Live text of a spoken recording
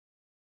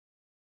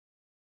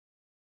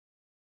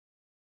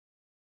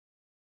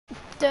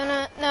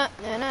No.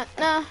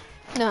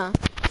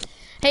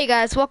 Hey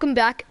guys, welcome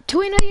back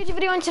to another YouTube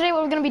video, and today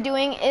what we're going to be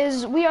doing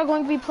is we are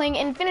going to be playing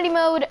Infinity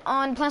Mode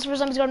on Plants vs.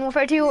 Zombies Garden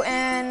Warfare 2,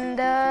 and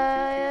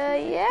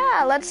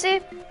yeah, let's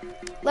see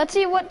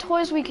what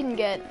toys we can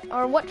get,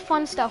 or what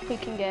fun stuff we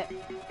can get.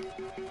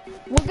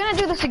 We're going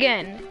to do this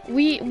again.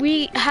 We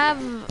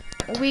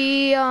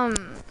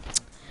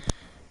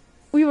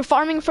were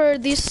farming for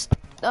these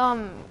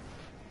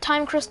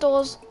time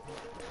crystals,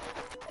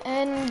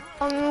 and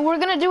we're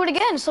gonna do it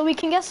again so we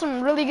can get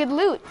some really good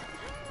loot.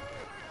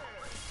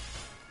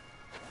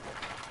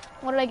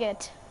 What did I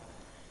get?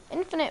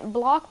 Infinite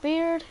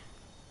Blockbeard.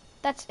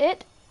 That's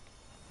it?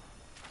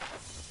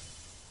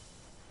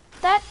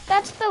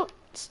 That's the...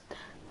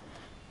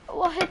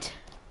 What?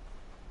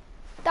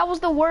 That was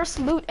the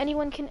worst loot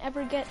anyone can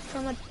ever get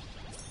from a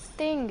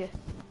thing.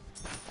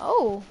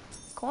 Oh,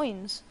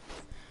 coins.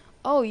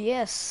 Oh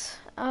yes.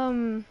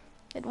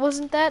 It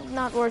wasn't that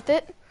not worth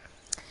it.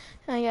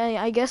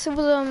 I guess it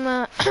was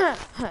well,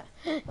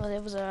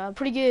 it was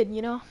pretty good,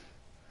 you know.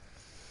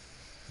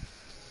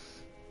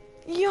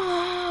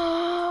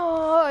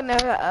 Yawn,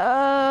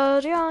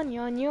 yawn,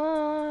 yawn,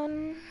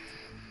 yawn.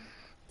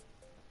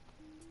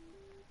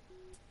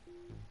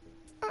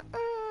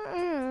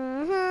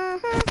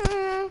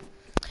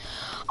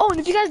 Oh, and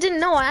if you guys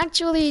didn't know, I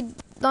actually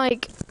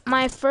like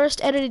my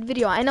first edited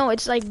video. I know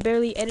it's like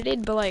barely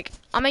edited, but like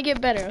I'm gonna get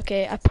better.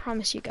 Okay, I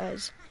promise you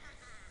guys.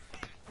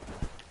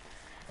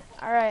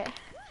 All right.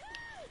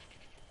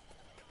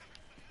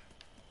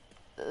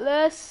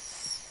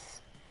 Let's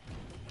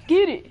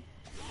get it.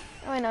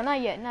 Oh, wait, no,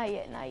 not yet, not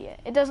yet, not yet.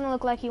 It doesn't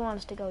look like he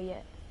wants to go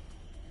yet.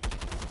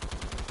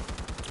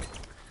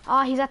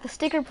 Ah, he's at the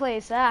sticker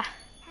place. Ah,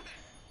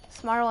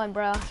 smart one,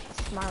 bro.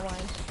 Smart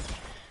one.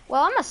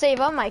 Well, I'm gonna save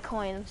up my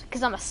coins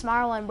because I'm a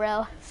smart one,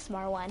 bro.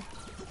 Smart one.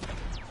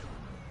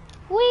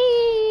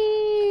 Whee!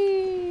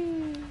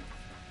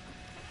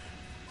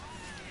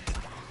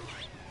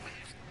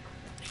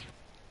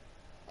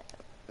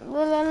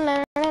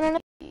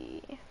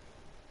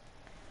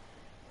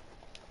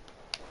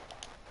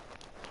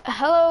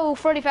 Hello,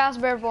 Freddy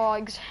Fazbear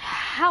Vlogs.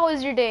 How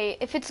is your day?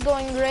 If it's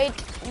going great,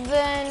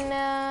 then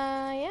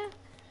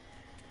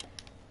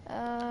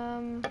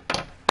yeah.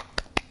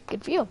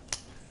 Good for you.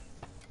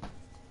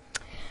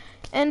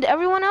 And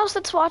everyone else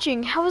that's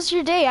watching, how is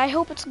your day? I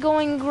hope it's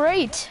going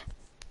great.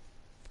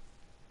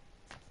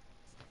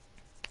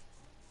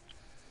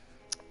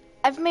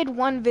 I've made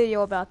one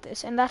video about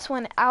this, and that's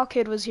when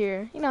Alkid was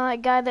here. You know,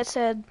 that guy that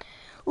said,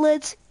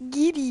 "Let's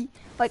giddy,"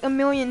 like a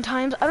million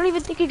times. I don't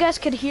even think you guys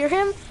could hear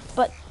him,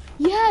 but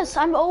yes,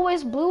 I'm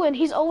always blue and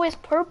he's always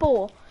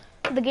purple.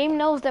 The game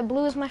knows that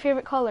blue is my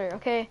favorite color,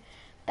 okay?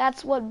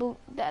 That's what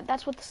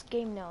that's what this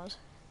game knows.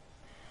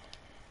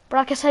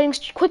 Broadcast settings,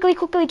 quickly,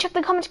 check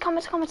the comments.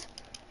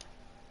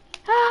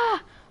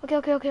 Ah!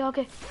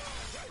 Okay.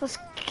 Let's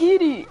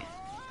giddy.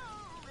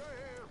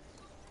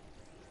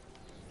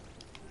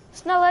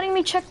 It's not letting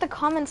me check the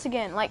comments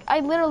again. Like, I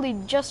literally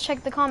just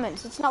checked the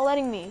comments. It's not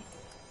letting me.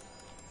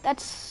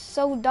 That's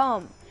so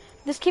dumb.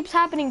 This keeps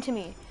happening to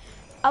me.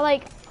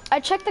 I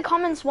checked the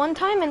comments one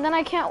time and then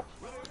I can't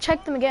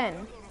check them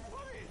again.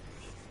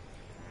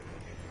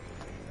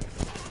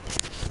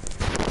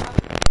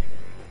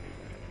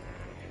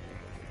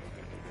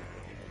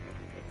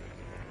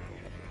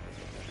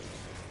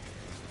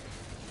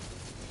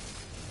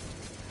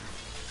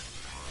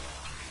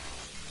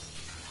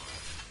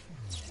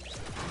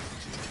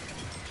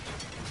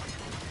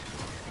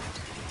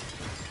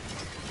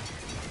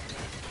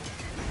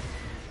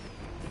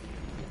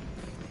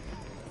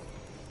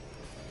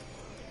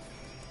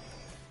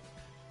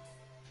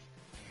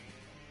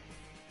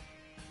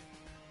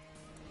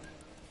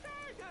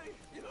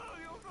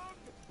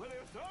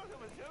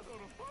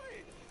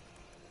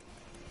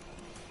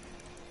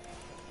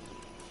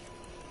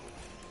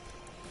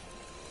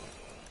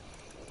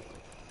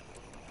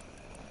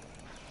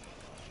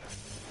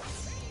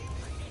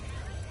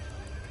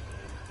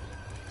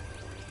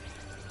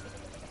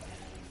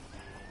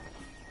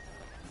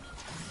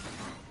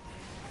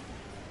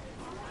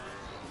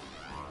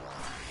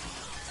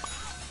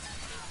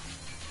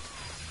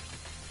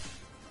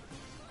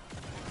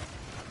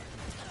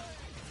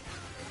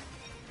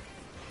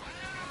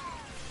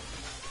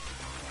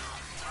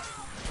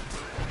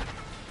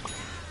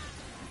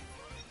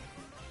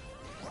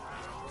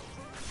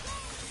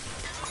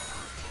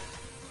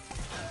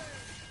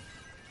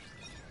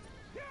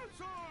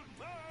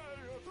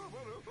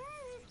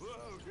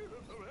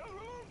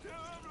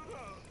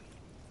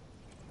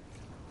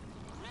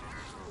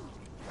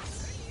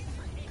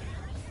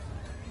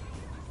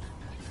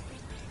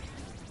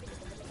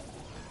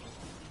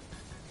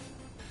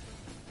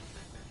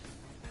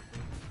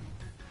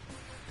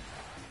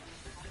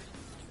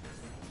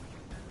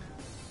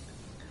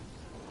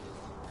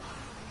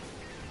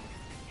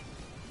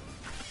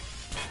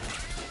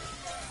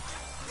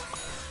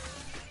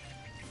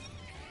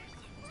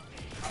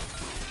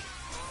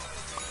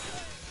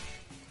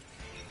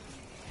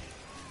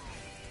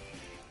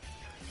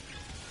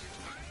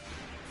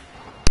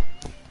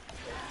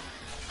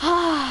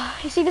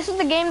 You see, this is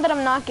the game that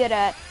I'm not good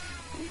at.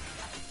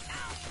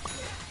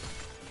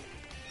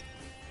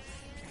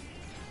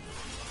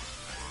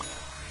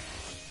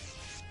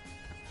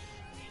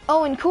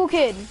 Oh, and Cool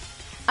Kid,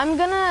 I'm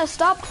gonna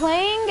stop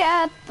playing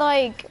at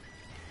like,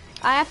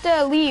 I have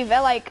to leave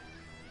at like,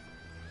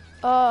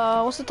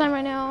 what's the time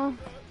right now?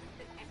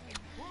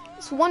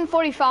 It's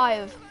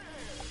 1:45.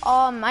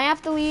 I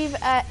have to leave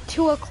at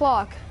 2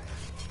 o'clock.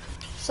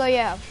 So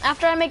yeah,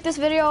 after I make this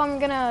video, I'm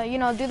gonna, you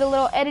know, do the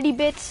little edity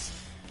bits,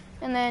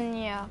 and then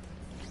yeah.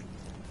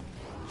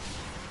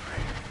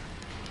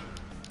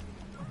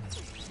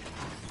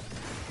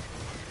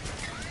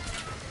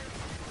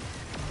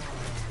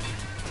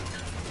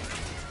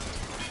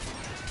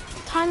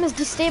 Time is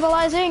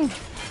destabilizing.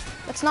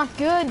 That's not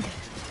good.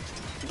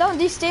 Don't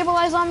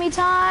destabilize on me,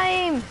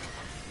 time.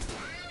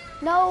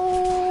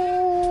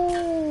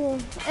 No.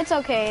 It's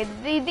okay.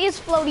 These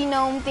floaty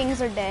gnome things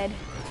are dead.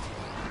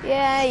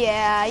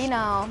 Yeah, you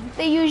know,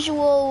 the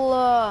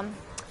usual,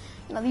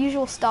 you know, the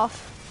usual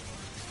stuff.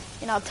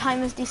 You know,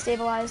 time is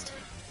destabilized.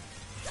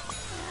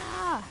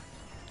 Ah.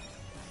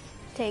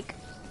 Take.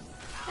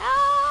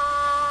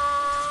 Ah,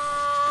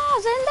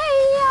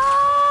 Zendaya!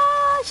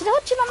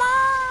 Shidochi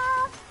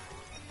mama!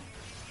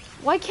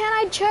 Why can't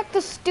I check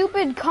the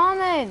stupid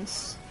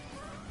comments?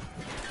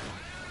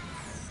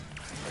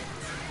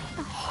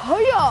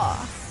 Hiya!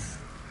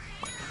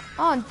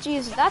 Oh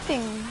jeez, that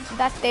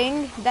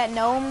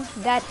gnome,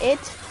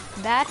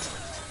 that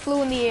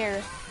flew in the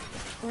air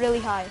really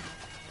high.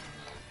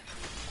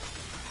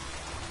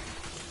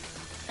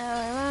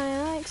 Everybody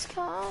likes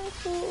Kung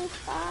Fu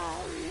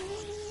Fighting.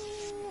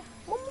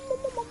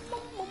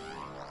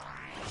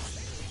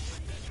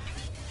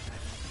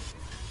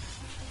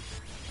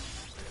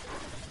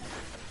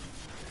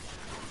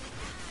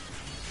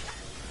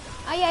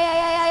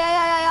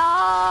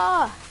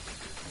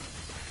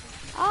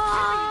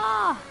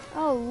 Ah!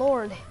 Oh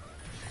Lord.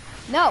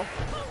 No.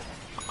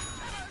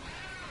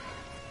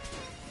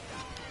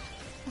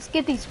 Let's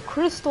get these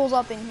crystals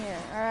up in here,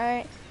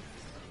 alright?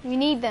 We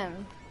need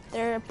them.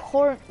 They're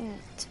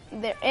important.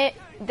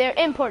 They're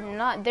important,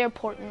 not they're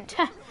important.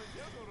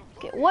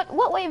 Okay,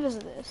 what wave is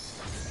this?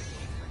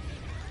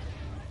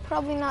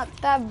 Probably not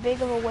that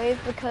big of a wave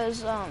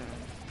because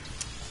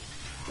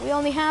we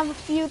only have a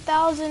few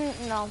thousand,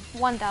 no,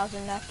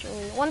 1,000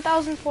 actually,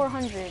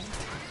 1,400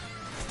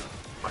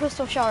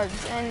 crystal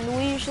shards, and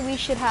we usually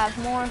should have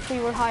more if we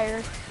were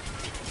higher.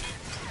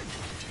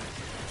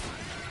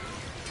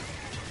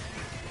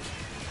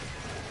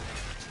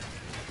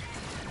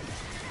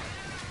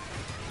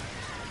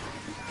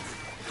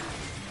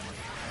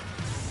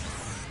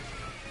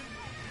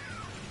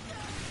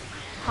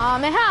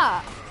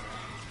 Kameha!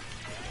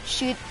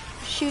 Shoot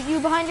you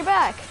behind your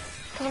back.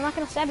 Because I'm not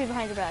going to stab you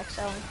behind your back,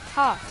 so,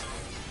 ha.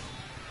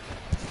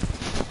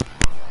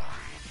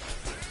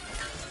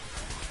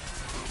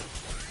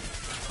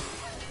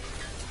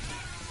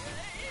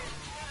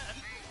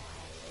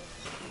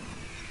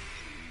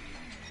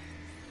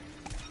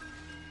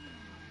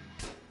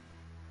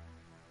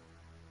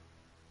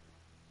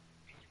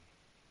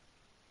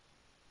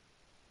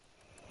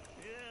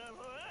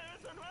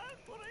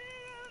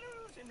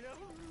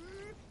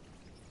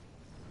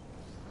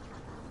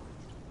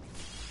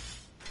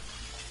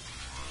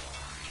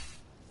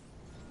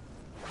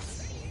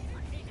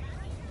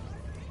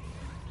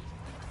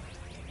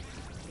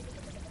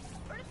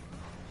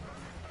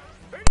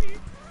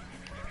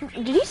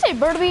 Did he say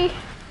Burnaby?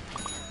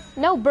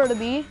 No,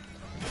 Burnaby.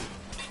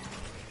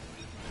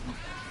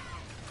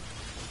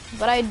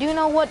 But I do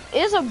know what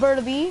is a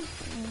Burnaby.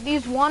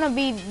 These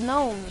wannabe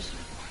gnomes.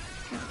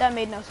 That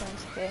made no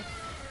sense, okay.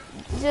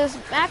 Just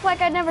act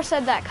like I never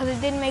said that, because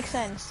it didn't make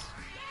sense.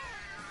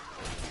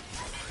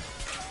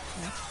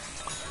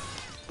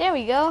 There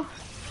we go.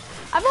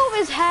 I've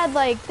always had,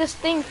 like, this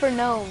thing for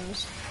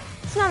gnomes.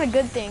 It's not a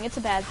good thing, it's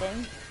a bad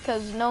thing,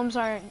 because gnomes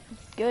aren't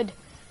good.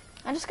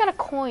 I just got a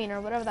coin, or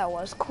whatever that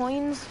was.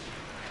 Coins?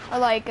 Or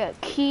like a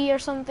key or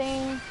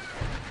something.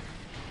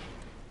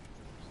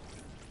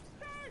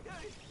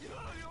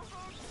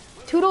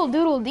 Toodle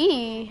doodle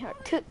dee.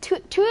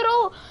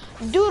 Toodle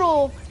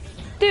doodle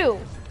do.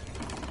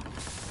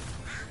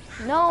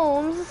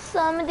 Gnomes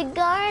summoned the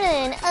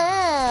garden.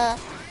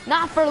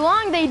 Not for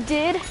long they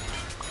did.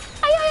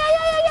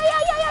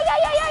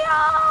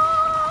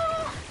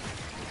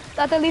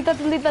 Tatalita,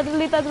 tatalita,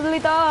 tatalita,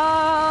 tatalita.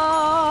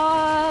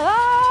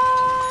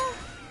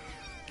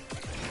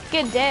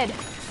 Get dead.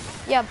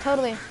 Yeah,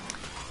 totally.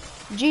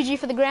 GG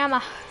for the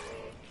grandma.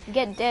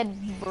 Get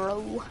dead,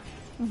 bro.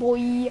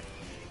 Boy.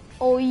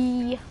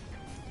 Oi.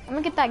 I'm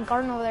gonna get that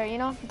garden over there, you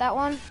know? That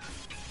one.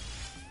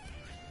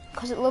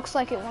 Because it looks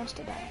like it wants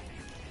to die.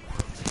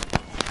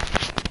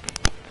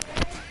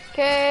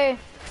 Okay.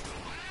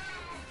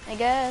 I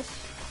guess.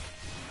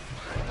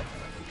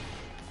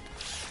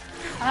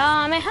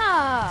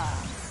 Kameha.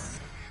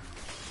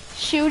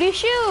 Shooty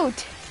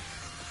shoot.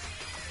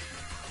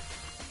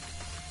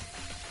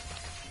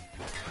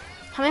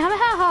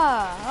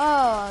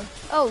 Kamehameha!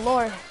 Oh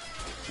Lord.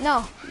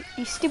 No,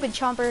 you stupid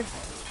chomper.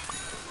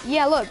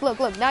 Yeah, look,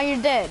 now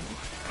you're dead.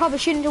 probably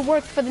shouldn't have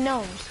worked for the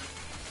gnomes.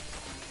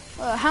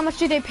 How much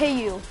do they pay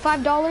you?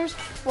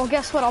 $5? Well,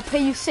 guess what? I'll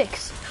pay you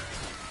 6.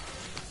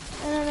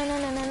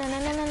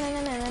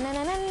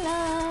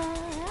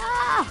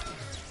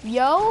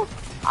 Yo,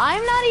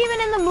 I'm not even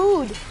in the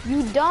mood,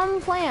 you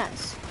dumb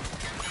plants.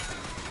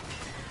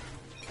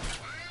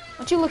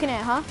 What you looking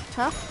at, huh?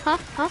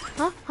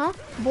 Huh?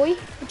 Boy,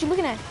 what you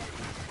looking at?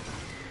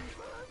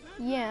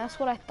 Yeah, that's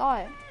what I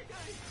thought.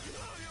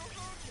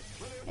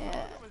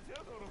 Yeah.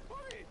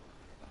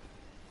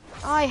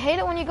 Oh, I hate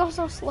it when you go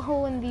so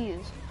slow in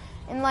these.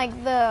 In like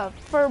the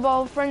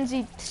Furball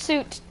Frenzy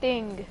suit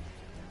thing.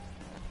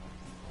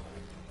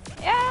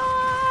 Yeah!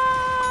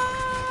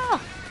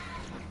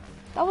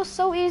 That was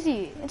so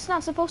easy. It's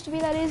not supposed to be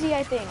that easy,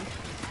 I think.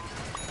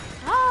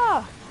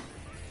 Ah!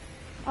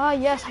 Ah,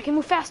 yes, I can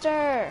move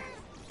faster.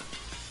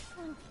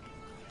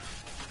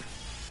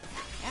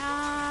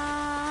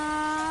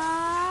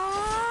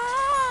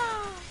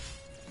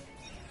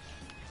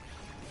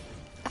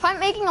 If I'm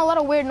making a lot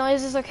of weird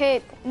noises,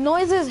 okay,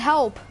 noises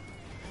help.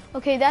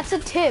 Okay, that's a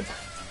tip.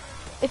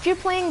 If you're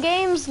playing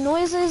games,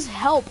 noises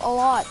help a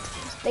lot.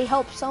 They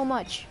help so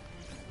much.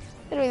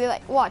 Literally,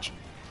 like, watch.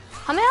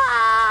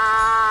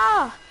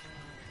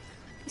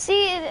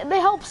 See, they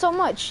help so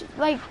much.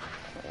 Like,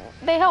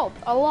 they help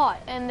a lot,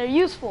 and they're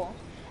useful.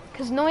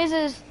 Because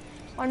noises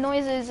are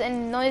noises,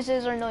 and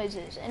noises are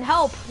noises. And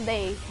help,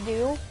 they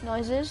do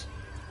noises.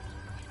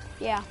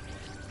 Yeah.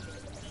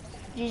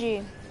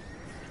 GG.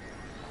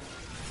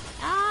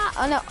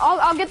 Oh no,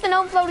 I'll get the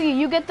gnome floaty.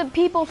 You get the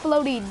people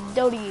floaty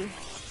doty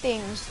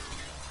things.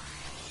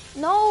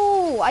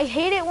 No, I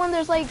hate it when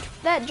there's like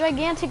that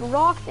gigantic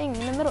rock thing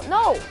in the middle.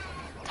 No,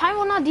 time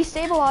will not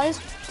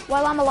destabilize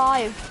while I'm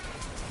alive.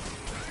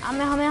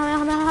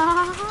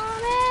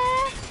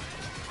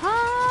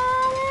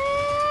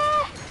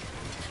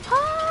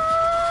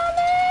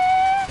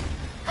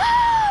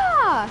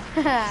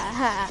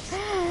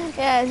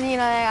 Yes, you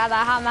know, they got the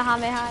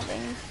Hamehameha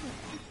things.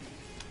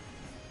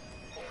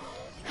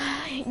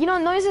 You know,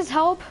 noises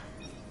help,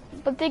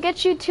 but they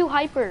get you too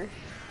hyper.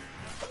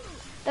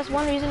 That's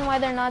one reason why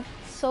they're not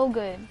so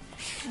good.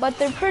 But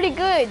they're pretty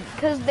good,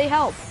 because they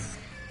help.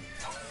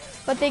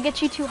 But they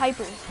get you too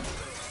hyper,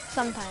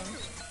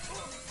 sometimes.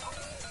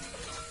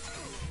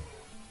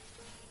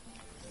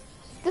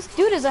 This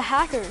dude is a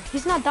hacker.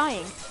 He's not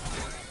dying.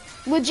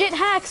 Legit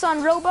hacks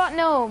on robot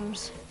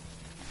gnomes.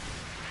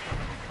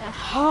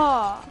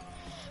 Aha!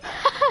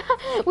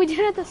 We did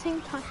it at the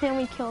same time and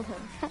we killed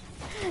him.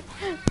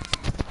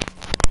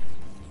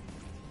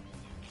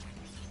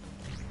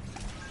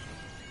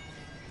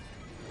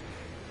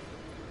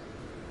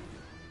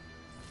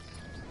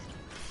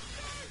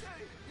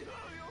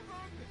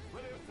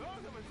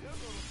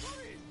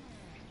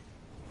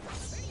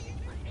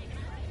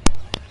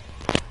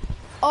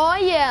 Oh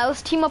yeah,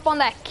 let's team up on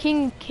that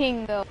King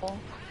though.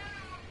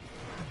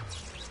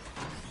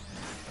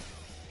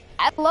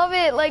 I love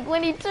it, like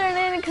when he turned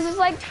in, because it's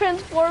like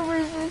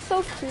Transformers, and it's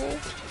so cool.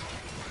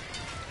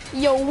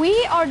 Yo,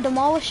 we are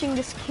demolishing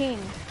this king.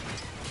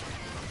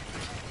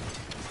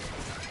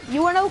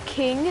 You are no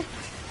king.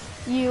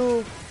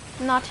 You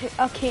not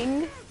a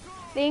king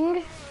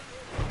thing.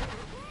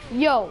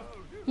 Yo,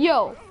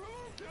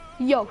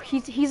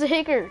 he's a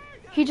hacker.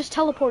 He just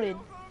teleported.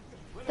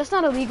 That's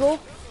not illegal.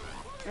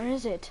 Or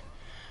is it?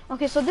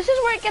 Okay, so this is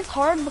where it gets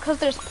hard because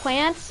there's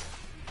plants.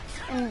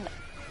 And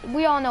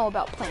we all know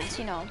about plants,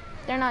 you know.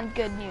 They're not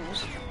good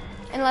news.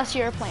 Unless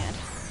you're a plant.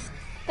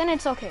 Then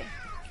it's okay.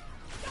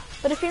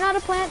 But if you're not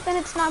a plant, then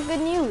it's not good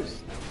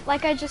news.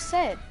 Like I just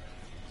said.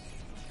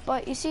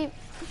 But you see,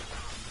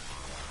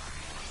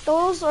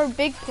 those are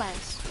big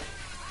plants.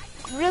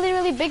 Really,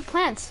 really big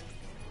plants.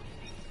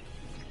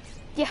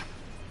 Yeah.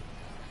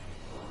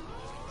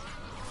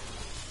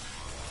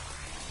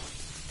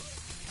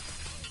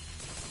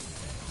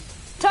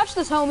 Touch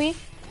this, homie.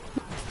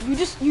 You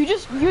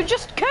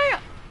just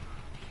can't.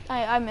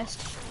 I missed.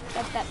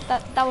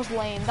 That was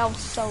lame. That was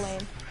so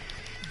lame.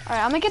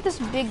 Alright, I'm gonna get this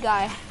big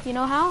guy. You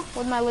know how?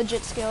 With my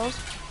legit skills.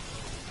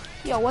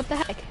 Yo, what the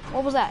heck?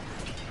 What was that?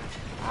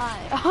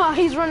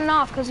 He's running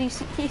off because he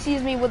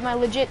sees me with my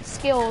legit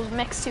skills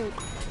mech suit.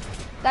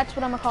 That's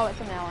what I'm gonna call it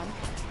from now on.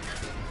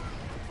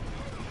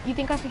 You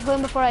think I can kill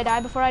him before I die?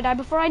 Before I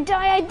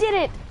die, I did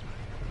it!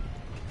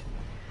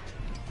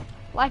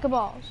 Like a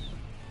boss.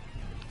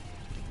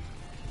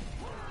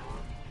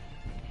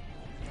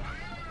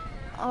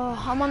 Oh,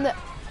 I'm on the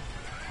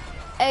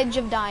edge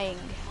of dying.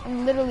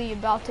 I'm literally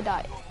about to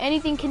die.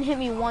 Anything can hit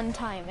me one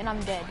time and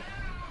I'm dead.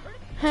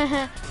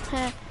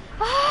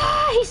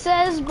 He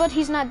says, but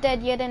he's not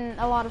dead yet and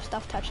a lot of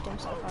stuff touched him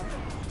so far.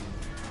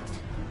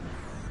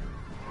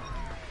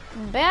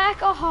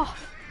 Back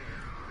off!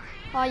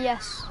 Oh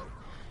yes.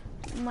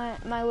 My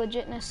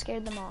legitness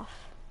scared them off.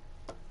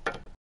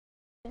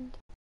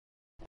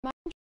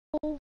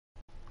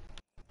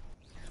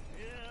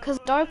 Because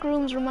dark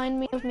rooms remind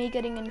me of me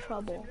getting in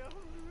trouble.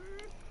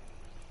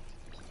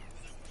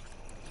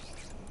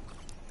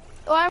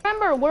 Oh, I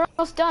remember, we're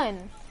almost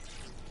done.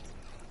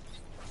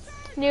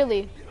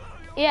 Nearly.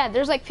 Yeah,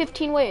 there's like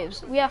 15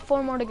 waves. We have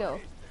 4 more to go.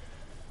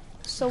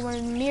 so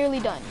we're nearly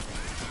done.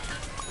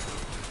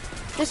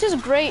 This is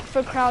great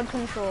for crowd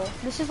control.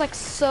 This is like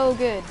so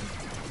good.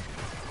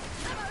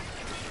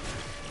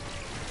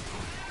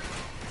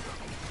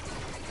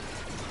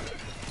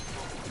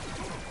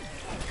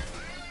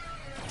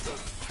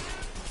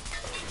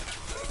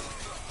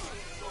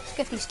 Let's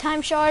get these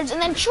time shards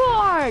and then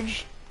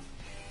charge!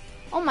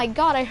 Oh my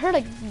god, I heard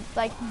a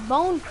like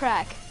bone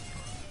crack.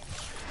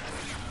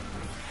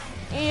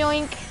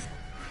 Yoink.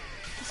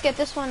 Let's get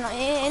this one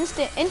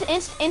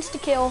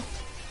insta kill.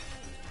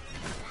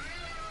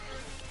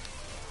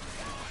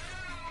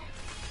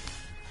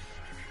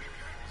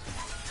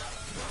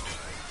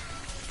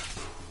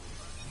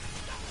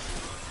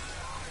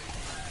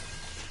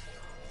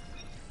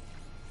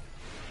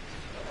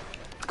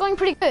 It's going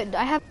pretty good.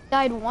 I haven't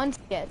died once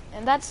yet,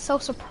 and that's so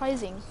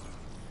surprising.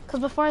 Because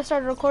before I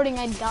started recording,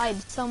 I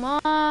died so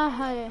much.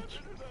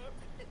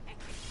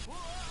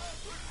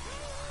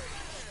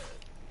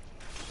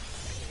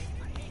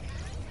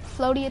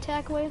 Floaty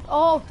attack wave.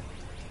 Oh,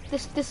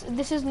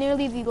 this is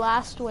nearly the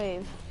last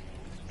wave.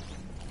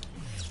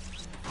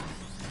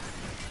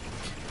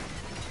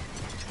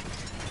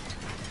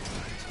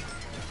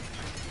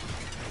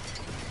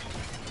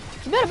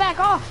 You better back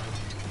off.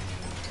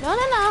 No.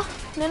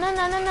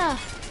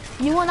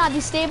 You will not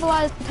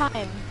destabilize the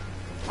time,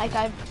 like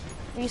I've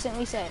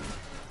recently said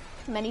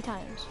many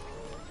times.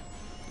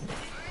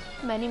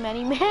 Many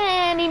times.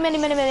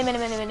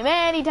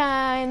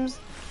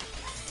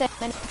 Said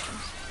many times.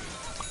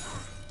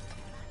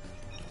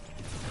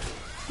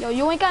 Yo,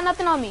 you ain't got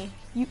nothing on me.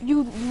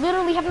 You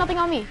literally have nothing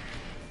on me.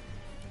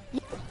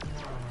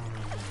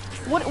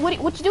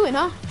 What you doing,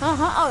 huh?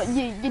 Oh,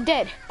 you're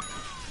dead.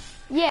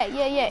 Yeah.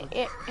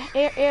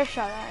 Air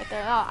shot right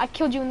there. Oh, I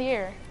killed you in the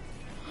air.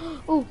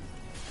 Ooh,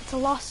 it's a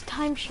lost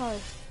time shard.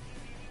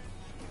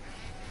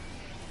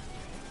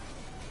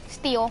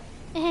 Steal.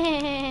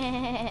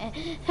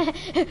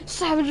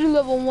 Savage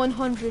level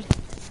 100.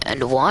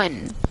 And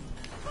 1.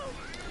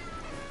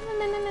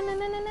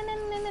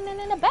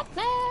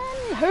 Batman!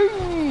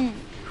 Hey!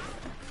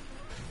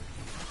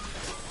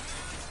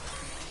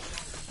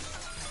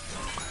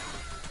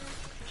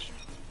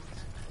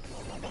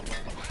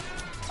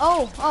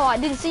 Oh, I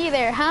didn't see you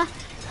there, huh?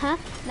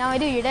 Now I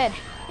do, you're dead.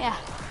 Yeah,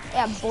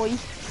 boy.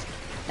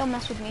 Don't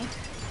mess with me.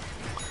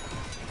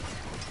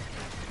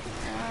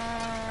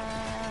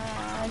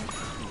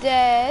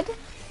 Dead.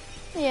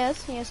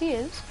 Yes, he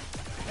is.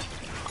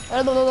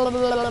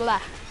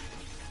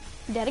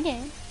 Dead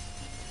again.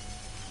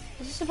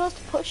 Is it supposed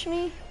to push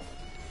me?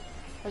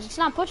 Or is it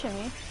not pushing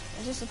me?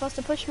 Is it supposed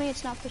to push me?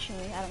 It's not pushing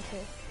me. I don't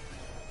care.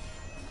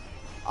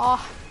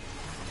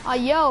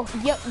 Yo.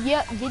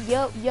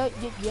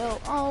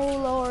 Oh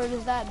Lord,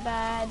 is that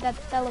bad?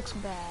 That looks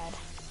bad.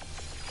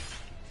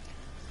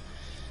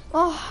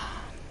 Oh,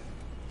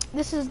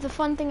 this is the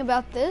fun thing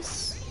about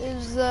this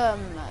is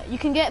you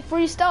can get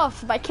free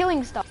stuff by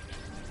killing stuff.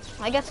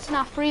 I guess it's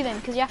not free then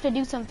because you have to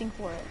do something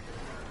for it.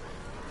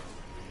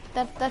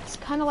 That's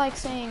kind of like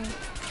saying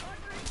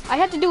I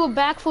had to do a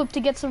backflip to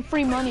get some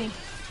free money.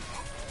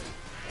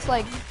 It's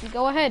like,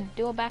 go ahead,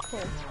 do a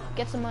backflip,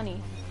 get some money.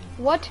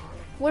 What?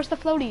 Where's the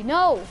floaty?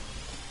 No,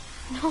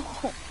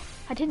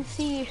 I didn't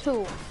see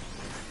you.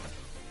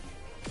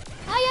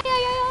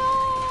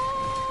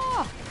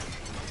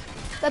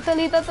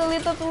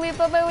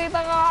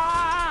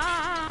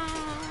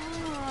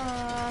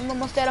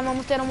 I'm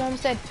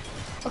almost dead.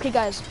 Okay,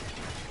 guys,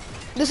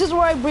 this is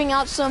where I bring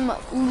out some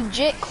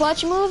legit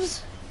clutch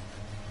moves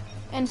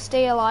and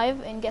stay alive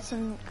and get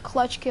some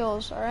clutch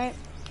kills. All right,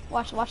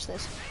 watch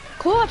this.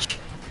 Clutch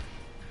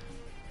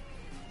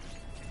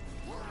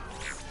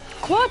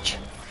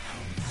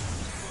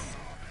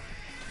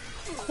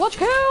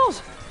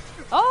kills.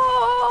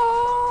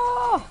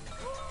 Oh,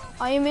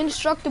 I am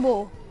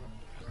indestructible.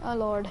 Oh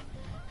Lord.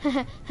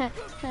 You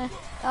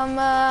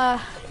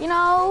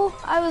know,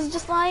 I was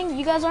just lying.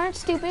 You guys aren't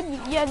stupid.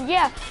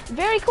 Yeah.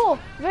 Very cool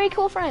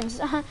friends.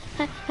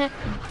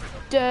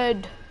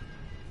 Dead.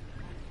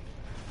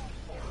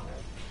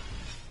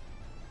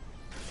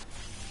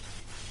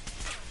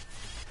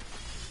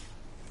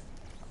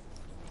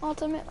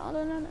 Ultimate.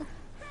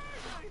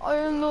 I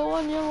am the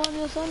one you want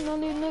your son. Don't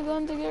need a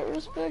gun to get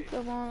respect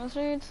up on the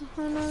streets.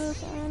 Another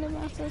son, the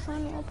master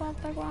son will pop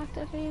the Glock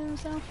to feed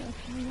himself.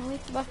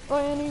 But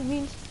by any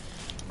means.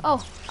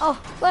 Oh,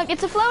 look,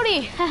 it's a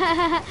floaty.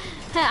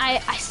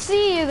 I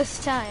see you this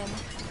time.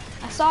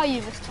 I saw you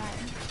this time.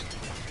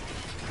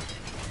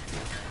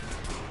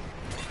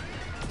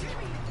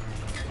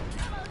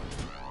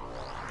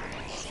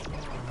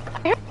 I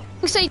heard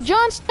you say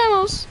John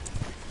Stamos.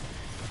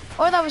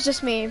 Or that was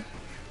just me.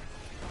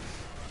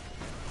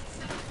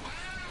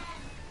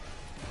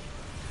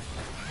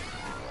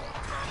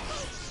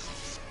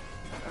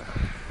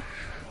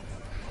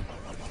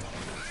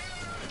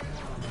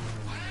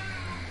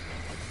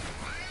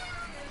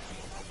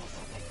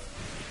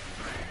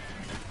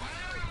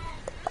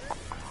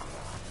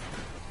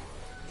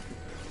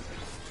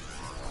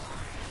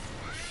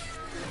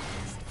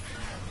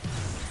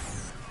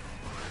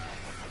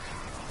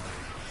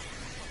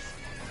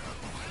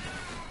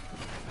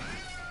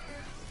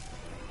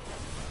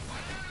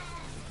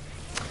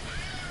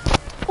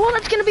 Well,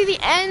 that's gonna be the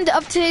end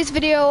of today's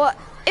video.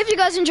 If you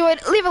guys enjoyed,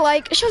 leave a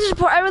like, show the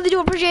support. I really do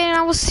appreciate it, and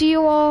I will see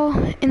you all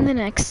in the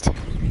next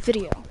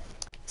video.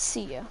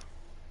 See ya.